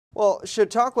Well,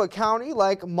 Chautauqua County,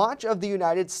 like much of the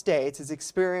United States, is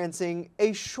experiencing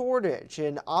a shortage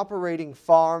in operating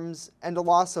farms and a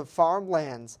loss of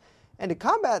farmlands. And to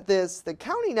combat this, the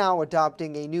county now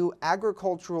adopting a new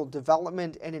agricultural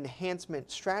development and enhancement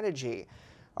strategy.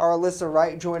 Our Alyssa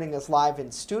Wright joining us live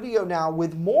in studio now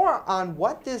with more on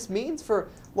what this means for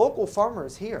local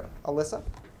farmers here. Alyssa?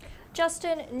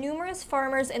 Justin, numerous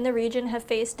farmers in the region have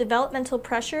faced developmental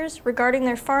pressures regarding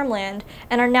their farmland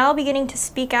and are now beginning to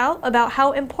speak out about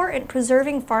how important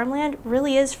preserving farmland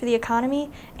really is for the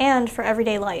economy and for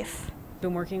everyday life.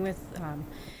 Been working with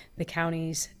the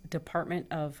county's Department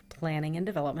of Planning and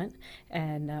Development,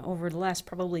 and over the last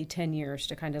probably 10 years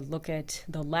to kind of look at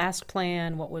the last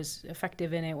plan, what was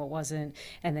effective in it, what wasn't,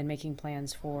 and then making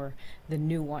plans for the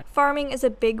new one. Farming is a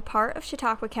big part of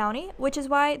Chautauqua County, which is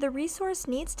why the resource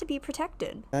needs to be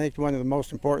protected. I think one of the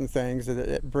most important things that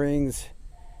it brings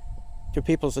to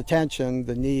people's attention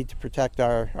the need to protect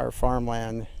our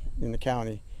farmland in the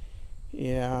county.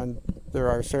 And there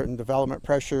are certain development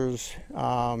pressures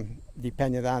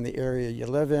depending on the area you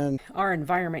live in. Our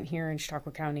environment here in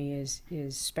Chautauqua County is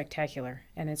spectacular,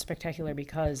 and it's spectacular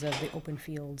because of the open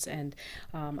fields, and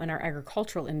our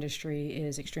agricultural industry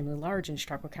is extremely large in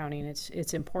Chautauqua County, and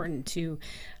it's important to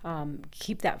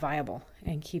keep that viable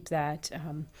and keep that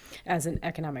as an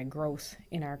economic growth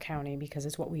in our county, because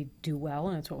it's what we do well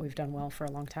and it's what we've done well for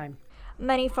a long time.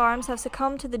 Many farms have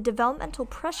succumbed to the developmental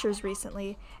pressures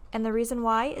recently, and the reason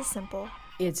why is simple.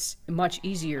 It's much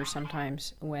easier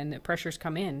sometimes when the pressures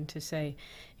come in to say,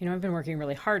 you know, I've been working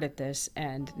really hard at this,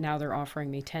 and now they're offering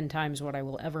me 10 times what I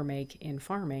will ever make in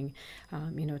farming,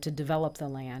 to develop the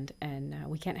land. And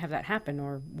we can't have that happen,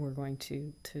 or we're going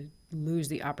to lose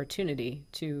the opportunity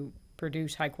to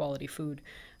produce high quality food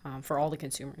for all the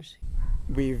consumers.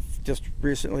 We've just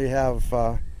recently have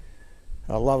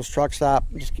Love's Truck Stop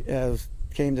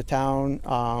came to town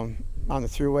on the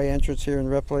thruway entrance here in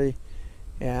Ripley,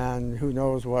 and who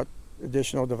knows what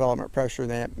additional development pressure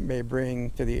that may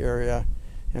bring to the area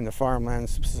and the farmland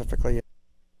specifically.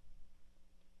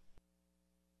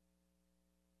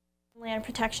 Land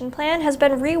protection plan has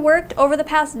been reworked over the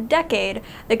past decade.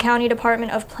 The County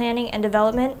Department of Planning and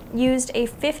Development used a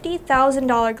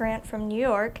 $50,000 grant from New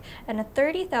York and a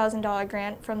 $30,000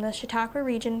 grant from the Chautauqua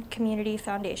Region Community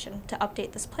Foundation to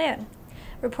update this plan.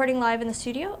 Reporting live in the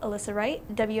studio, Alyssa Wright,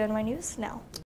 WNY News Now.